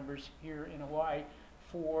 5 members here in Hawaii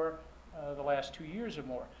for the last 2 years or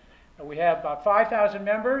more. We have about 5,000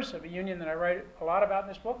 members of a union that I write a lot about in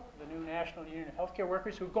this book, the new National Union of Healthcare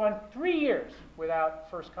Workers, who've gone 3 years without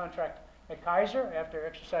first contract at Kaiser after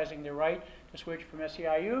exercising their right to switch from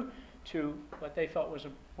SEIU to what they felt was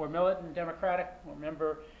a more militant, democratic, more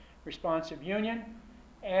member-responsive union.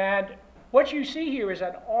 And what you see here is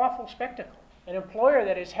an awful spectacle. An employer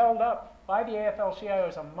that is held up by the AFL-CIO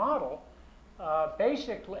as a model,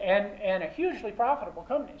 basically, and a hugely profitable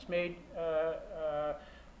company. It's made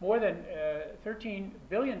more than $13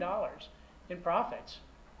 billion in profits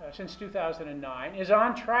since 2009, is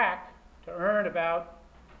on track to earn about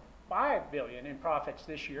 $5 billion in profits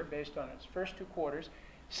this year based on its first 2 quarters,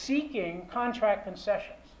 seeking contract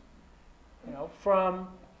concessions, from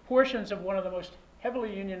portions of one of the most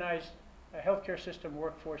heavily unionized healthcare system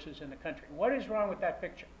workforces in the country. What is wrong with that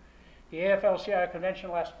picture? The AFL-CIO convention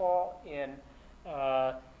last fall in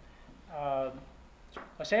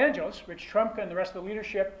Los Angeles, Rich Trumka and the rest of the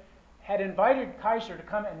leadership had invited Kaiser to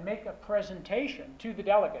come and make a presentation to the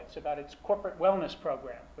delegates about its corporate wellness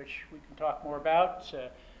program, which we can talk more about. It's a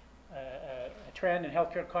trend in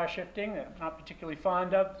healthcare cost shifting that I'm not particularly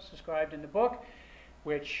fond of. It's described in the book,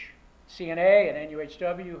 which CNA and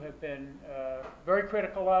NUHW have been very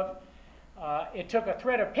critical of. It took a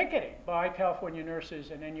threat of picketing by California nurses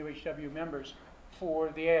and NUHW members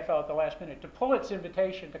for the AFL at the last minute to pull its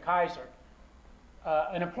invitation to Kaiser,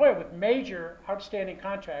 an employer with major outstanding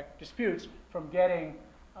contract disputes, from getting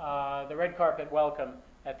the red carpet welcome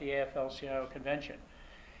at the AFL-CIO convention.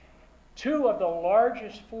 2 of the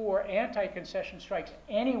largest 4 anti-concession strikes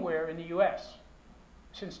anywhere in the US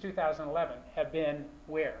since 2011 have been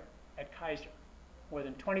where? At Kaiser. More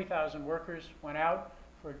than 20,000 workers went out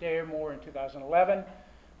for a day or more in 2011.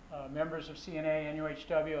 Members of CNA,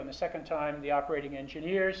 NUHW, and the second time the operating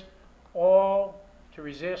engineers, all to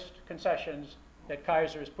resist concessions that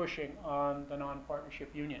Kaiser is pushing on the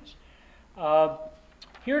non-partnership unions.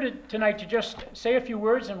 Here tonight to just say a few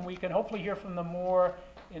words, and we can hopefully hear from them more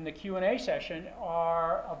in the Q&A session,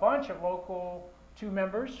 are a bunch of local 2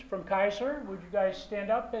 members from Kaiser. Would you guys stand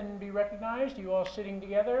up and be recognized? Are you all sitting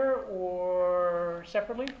together or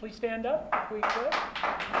separately? Please stand up if we could.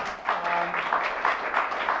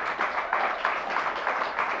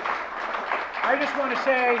 I just want to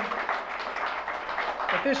say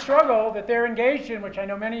that this struggle that they're engaged in, which I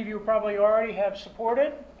know many of you probably already have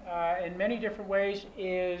supported in many different ways,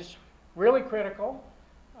 is really critical.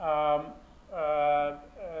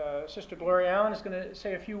 Sister Gloria Allen is going to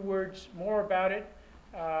say a few words more about it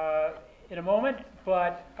in a moment,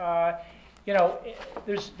 but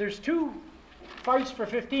there's 2 fights for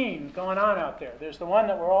 15 going on out there. There's the one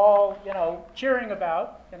that we're all cheering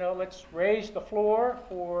about. Let's raise the floor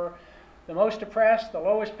for the most oppressed, the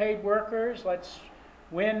lowest paid workers. Let's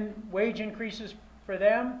win wage increases for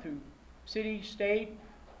them through city, state,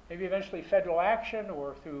 maybe eventually federal action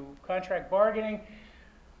or through contract bargaining.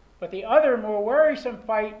 But the other, more worrisome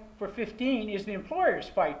fight for 15 is the employer's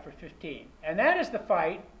fight for 15. And that is the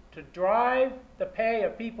fight to drive the pay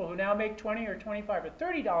of people who now make $20 or $25 or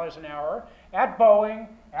 $30 an hour at Boeing,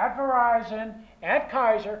 at Verizon, at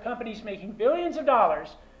Kaiser, companies making billions of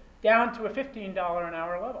dollars, down to a $15 an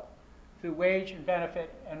hour level through wage and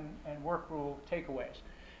benefit and work rule takeaways.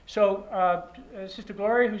 So Sister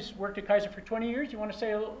Gloria, who's worked at Kaiser for 20 years, you want to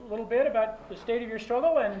say a little bit about the state of your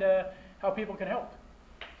struggle and how people can help?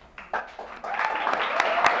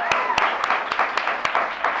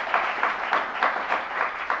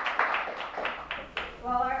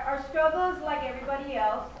 Well, our struggle is like everybody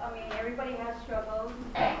else. I mean, everybody has struggles.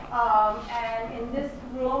 And in this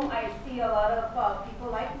room, I see a lot of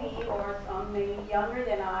people like me, or some maybe younger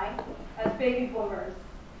than I, as baby boomers.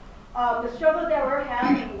 The struggle that we're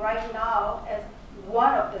having right now is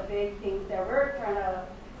one of the big things that we're trying to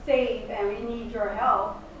save, and we need your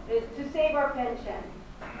help, is to save our pension.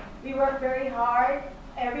 We work very hard.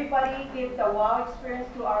 Everybody gives the wow experience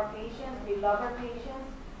to our patients. We love our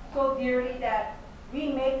patients so dearly that we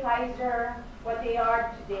make Kaiser what they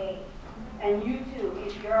are today. And you too,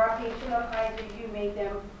 if you're a patient of Kaiser, you make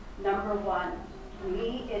them #1. To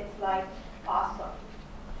me, it's like awesome.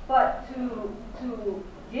 But to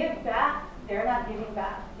give back, they're not giving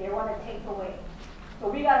back. They want to take away. So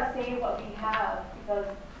we got to save what we have, because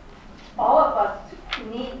all of us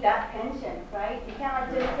need that pension, right? We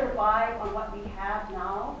cannot just survive on what we have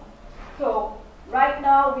now. So right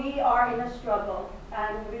now we are in a struggle,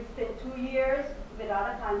 and we've spent 2 years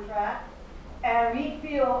without a contract, and we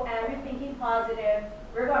feel, and we're thinking positive,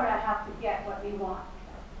 we're going to have to get what we want.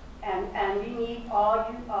 And we need all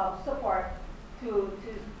you support to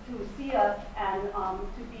see us and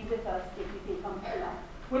to be with us if we can come tonight.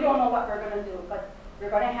 We don't know what we're going to do, but we're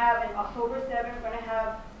going to have, on October 7th, we're going to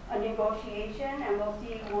have a negotiation, and we'll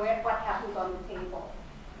see what happens on the table.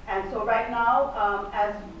 And so right now,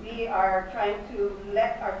 as we are trying to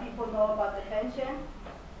let our people know about the pension,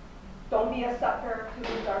 don't be a sucker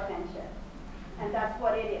to lose our pension. And that's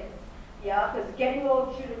what it is. Yeah, because getting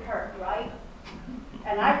old shouldn't hurt, right?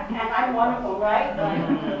 And I'm one of them, right?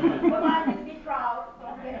 Come on, just be proud.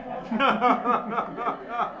 Don't get old.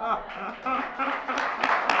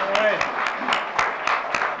 All right.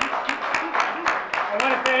 I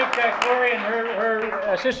want to thank Gloria and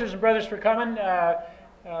her sisters and brothers for coming.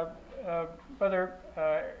 Brother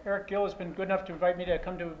Eric Gill has been good enough to invite me to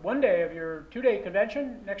come to one day of your 2-day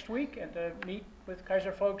convention next week and to meet with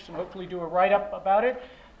Kaiser folks and hopefully do a write-up about it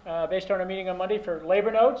based on our meeting on Monday for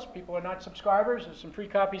labor notes. People are not subscribers. There's some free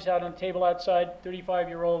copies out on the table outside,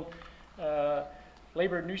 35-year-old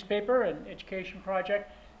labor newspaper and education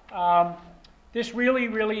project. This really,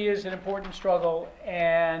 really is an important struggle,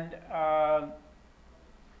 and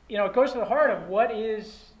you know, it goes to the heart of what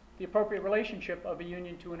is the appropriate relationship of a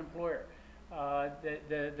union to an employer.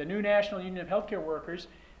 The new National Union of Healthcare Workers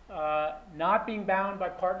not being bound by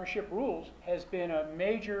partnership rules has been a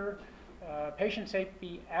major patient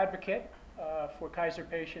safety advocate for Kaiser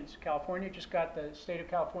patients. California just got the state of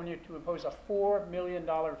California to impose a $4 million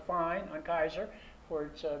fine on Kaiser for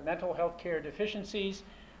its mental health care deficiencies.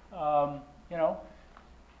 You know,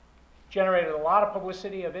 generated a lot of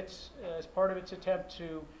publicity of its as part of its attempt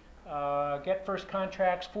to get first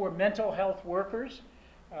contracts for mental health workers.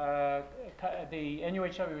 The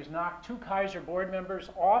NUHW has knocked 2 Kaiser board members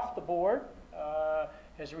off the board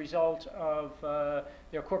as a result of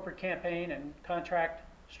their corporate campaign and contract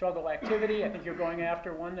struggle activity. I think you're going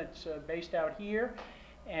after one that's based out here.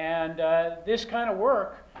 And this kind of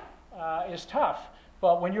work is tough.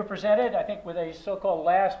 But when you're presented, I think, with a so-called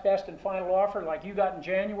last, best, and final offer like you got in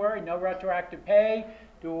January, no retroactive pay,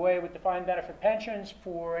 do away with defined benefit pensions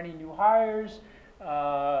for any new hires,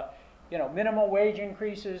 you know, minimal wage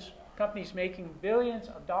increases, companies making billions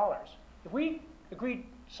of dollars. If we agreed,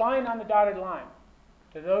 sign on the dotted line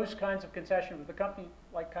to those kinds of concessions with a company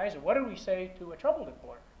like Kaiser, what do we say to a troubled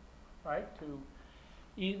employer, right?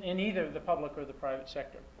 In either the public or the private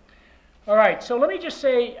sector. All right, so let me just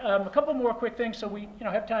say a couple more quick things so we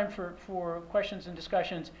have time for questions and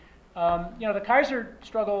discussions. You know, the Kaiser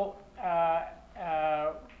struggle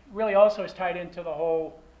really also is tied into the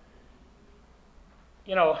whole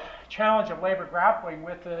challenge of labor grappling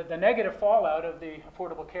with the negative fallout of the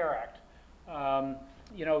Affordable Care Act.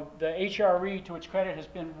 You know, the HRE, to its credit, has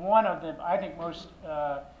been one of the, I think, most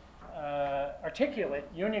articulate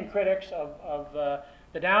union critics of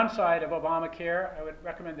the downside of Obamacare. I would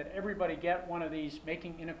recommend that everybody get one of these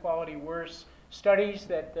Making Inequality Worse studies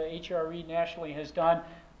that the HRE nationally has done.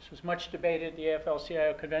 This was much debated at the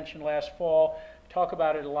AFL-CIO convention last fall. I talk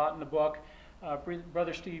about it a lot in the book.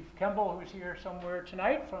 Brother Steve Kemble, who's here somewhere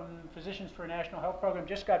tonight from Physicians for a National Health Program,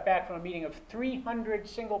 just got back from a meeting of 300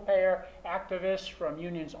 single-payer activists from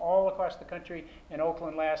unions all across the country in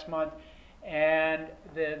Oakland last month. And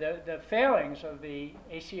the failings of the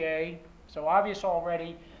ACA, so obvious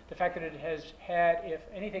already, the fact that it has had, if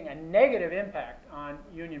anything, a negative impact on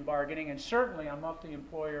union bargaining and certainly on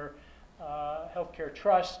multi-employer healthcare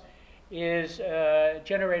trusts, is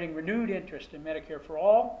generating renewed interest in Medicare for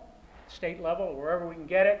All, state level, wherever we can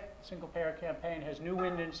get it. Single-payer campaign has new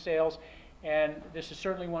wind in sails, and this is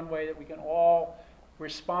certainly one way that we can all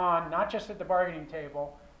respond, not just at the bargaining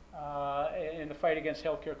table in the fight against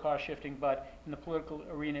healthcare cost shifting, but in the political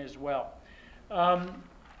arena as well.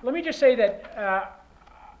 Let me just say that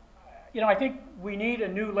I think we need a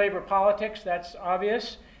new labor politics. That's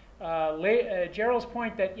obvious. Gerald's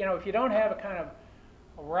point that if you don't have a kind of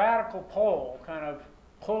a radical pole, kind of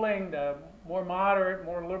pulling the more moderate,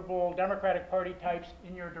 more liberal Democratic Party types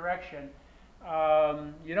in your direction,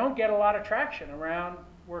 you don't get a lot of traction around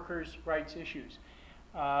workers' rights issues.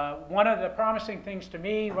 One of the promising things to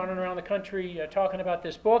me, running around the country talking about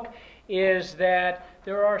this book, is that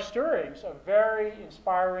there are stirrings of very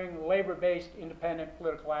inspiring labor-based independent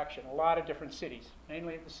political action. A lot of different cities,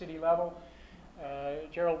 mainly at the city level.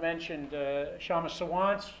 Gerald mentioned Shama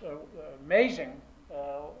Sawant's amazing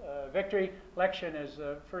victory election as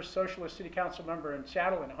the first socialist city council member in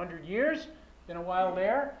Seattle in 100 years. Been a while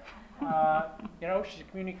there. You know, she's a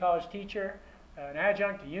community college teacher, an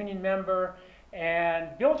adjunct, a union member, and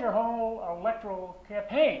built her whole electoral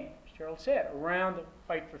campaign, as Gerald said, around the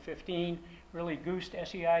Fight for 15, really goosed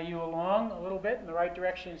SEIU along a little bit in the right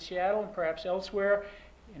direction in Seattle and perhaps elsewhere.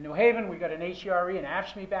 In New Haven, we got an HERE, an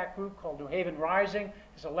AFSCME-backed group called New Haven Rising,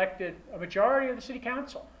 has elected a majority of the city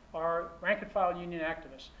council, are rank-and-file union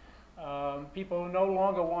activists. People who no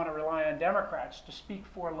longer want to rely on Democrats to speak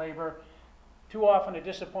for labor. Too often a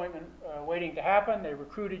disappointment waiting to happen. They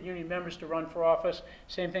recruited union members to run for office.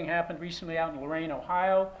 Same thing happened recently out in Lorain,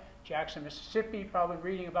 Ohio, Jackson, Mississippi, probably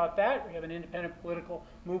reading about that. We have an independent political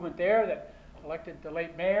movement there that elected the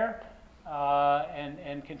late mayor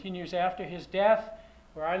and continues after his death.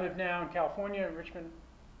 Where I live now in California, in Richmond,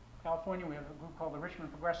 California, we have a group called the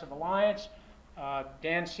Richmond Progressive Alliance.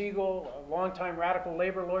 Dan Siegel, a longtime radical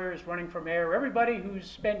labor lawyer, is running for mayor. Everybody who's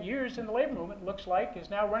spent years in the labor movement, looks like, is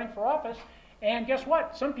now running for office. And guess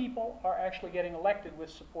what? Some people are actually getting elected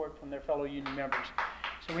with support from their fellow union members.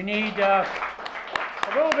 So we need a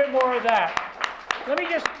little bit more of that. Let me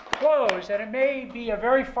just close, and it may be a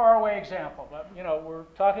very faraway example, but you know, we're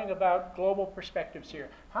talking about global perspectives here.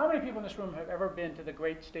 How many people in this room have ever been to the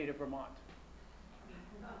great state of Vermont?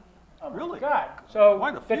 Oh, really? God. So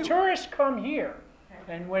Quite a the few. tourists come here,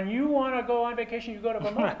 and when you want to go on vacation, you go to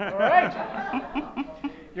Vermont, all right?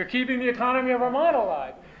 You're keeping the economy of Vermont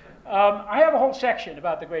alive. I have a whole section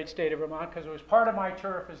about the great state of Vermont because it was part of my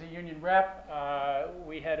turf as a union rep.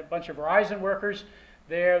 We had a bunch of Verizon workers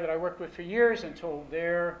there that I worked with for years until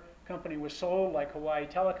their company was sold, like Hawaii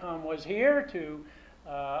Telecom was here, to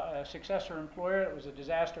a successor employer. It was a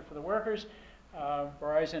disaster for the workers.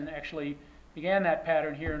 Verizon actually began that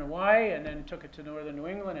pattern here in Hawaii and then took it to northern New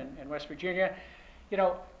England and West Virginia. You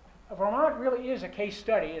know, Vermont really is a case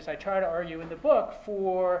study, as I try to argue in the book,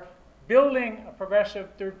 for building a progressive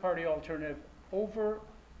third-party alternative over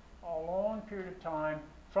a long period of time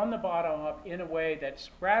from the bottom up in a way that's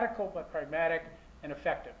radical but pragmatic and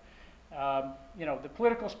effective. You know, the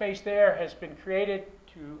political space there has been created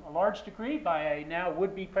to a large degree by a now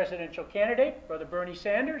would-be presidential candidate, Brother Bernie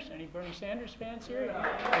Sanders. Any Bernie Sanders fans here? You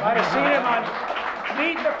might have seen him on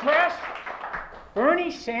Meet the Press.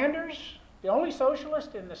 Bernie Sanders, the only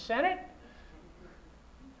socialist in the Senate,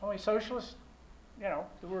 only socialist, you know,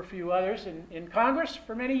 there were a few others in Congress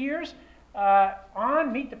for many years,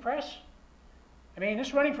 on Meet the Press. I mean,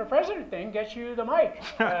 this running for president thing gets you the mic.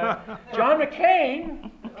 John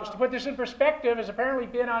McCain, just to put this in perspective, has apparently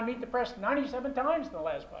been on Meet the Press 97 times in the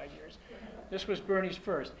last 5 years. This was Bernie's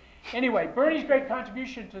first. Anyway, Bernie's great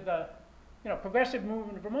contribution to the progressive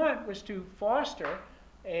movement in Vermont was to foster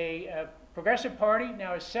a progressive party.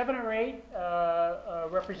 Now has 7 or 8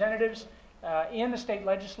 representatives in the state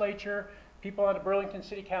legislature, people on the Burlington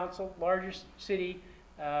City Council, largest city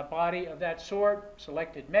body of that sort,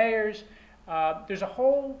 selected mayors. There's a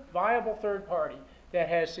whole viable third party that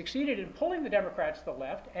has succeeded in pulling the Democrats to the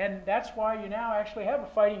left, and that's why you now actually have a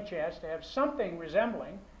fighting chance to have something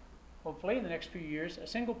resembling, hopefully in the next few years, a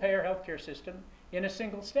single-payer healthcare system in a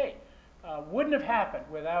single state. Wouldn't have happened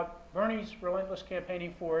without Bernie's relentless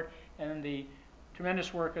campaigning for it and the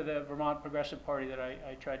tremendous work of the Vermont Progressive Party that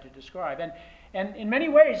I tried to describe. And in many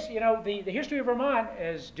ways, you know, the history of Vermont,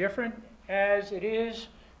 as different as it is,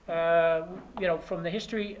 you know, from the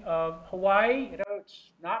history of Hawaii, you know,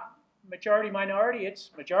 it's not majority-minority, it's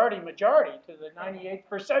majority-majority to the 98th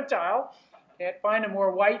percentile. Can't find a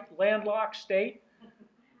more white, landlocked state,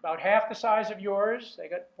 about half the size of yours. They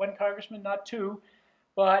got 1 congressman, not 2.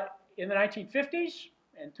 But in the 1950s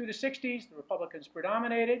and through the 60s, the Republicans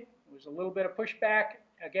predominated. There was a little bit of pushback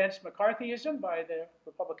against McCarthyism by the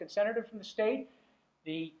Republican senator from the state.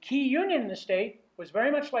 The key union in the state was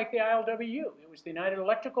very much like the ILWU. It was the United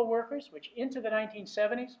Electrical Workers, which into the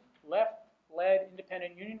 1970s, left-led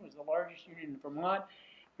independent union, was the largest union in Vermont,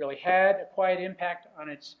 really had a quiet impact on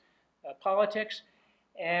its politics.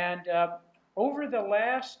 And over the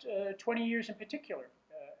last 20 years in particular,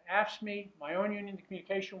 AFSCME, my own union, the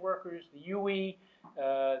communication workers, the UE,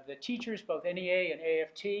 the teachers, both NEA and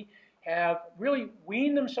AFT, have really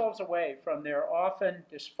weaned themselves away from their often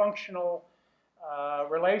dysfunctional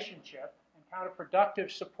relationship and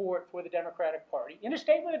counterproductive support for the Democratic Party in a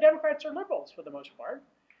state where the Democrats are liberals for the most part,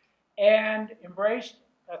 and embraced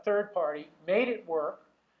a third party, made it work,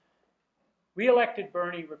 re-elected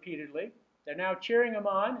Bernie repeatedly. They're now cheering him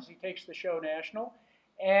on as he takes the show national.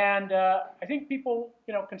 And I think people,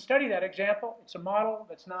 you know, can study that example. It's a model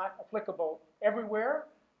that's not applicable everywhere,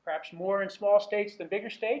 perhaps more in small states than bigger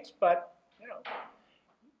states, but, you know,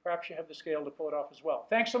 perhaps you have the scale to pull it off as well.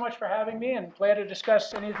 Thanks so much for having me, and glad to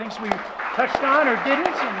discuss any of the things we touched on or didn't.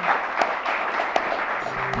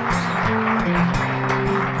 And